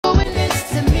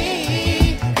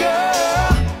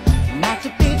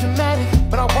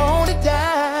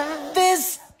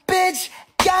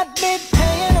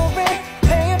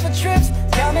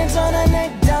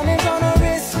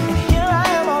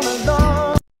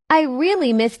I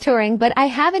really miss touring, but I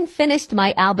haven't finished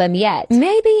my album yet.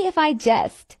 Maybe if I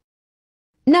just...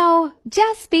 No,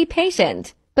 just be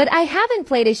patient. But I haven't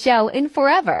played a show in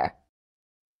forever.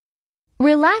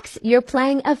 Relax, you're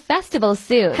playing a festival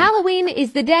soon. Halloween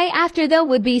is the day after, though.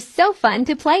 Would be so fun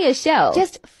to play a show.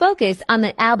 Just focus on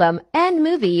the album and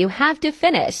movie you have to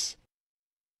finish.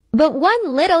 But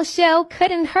one little show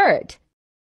couldn't hurt.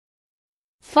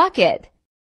 Fuck it.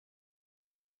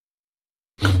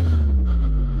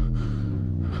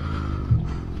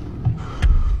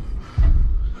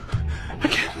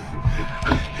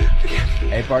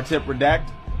 A-part tip redact.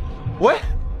 What?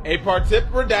 A-part tip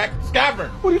redact.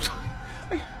 Scavern. What are you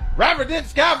talking? Raverdent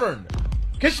Scavern.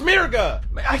 Kashmirga.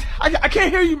 I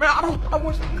can't hear you, man. I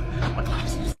want my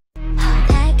glasses.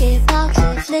 Packet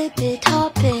boxes, flip it,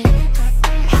 top it.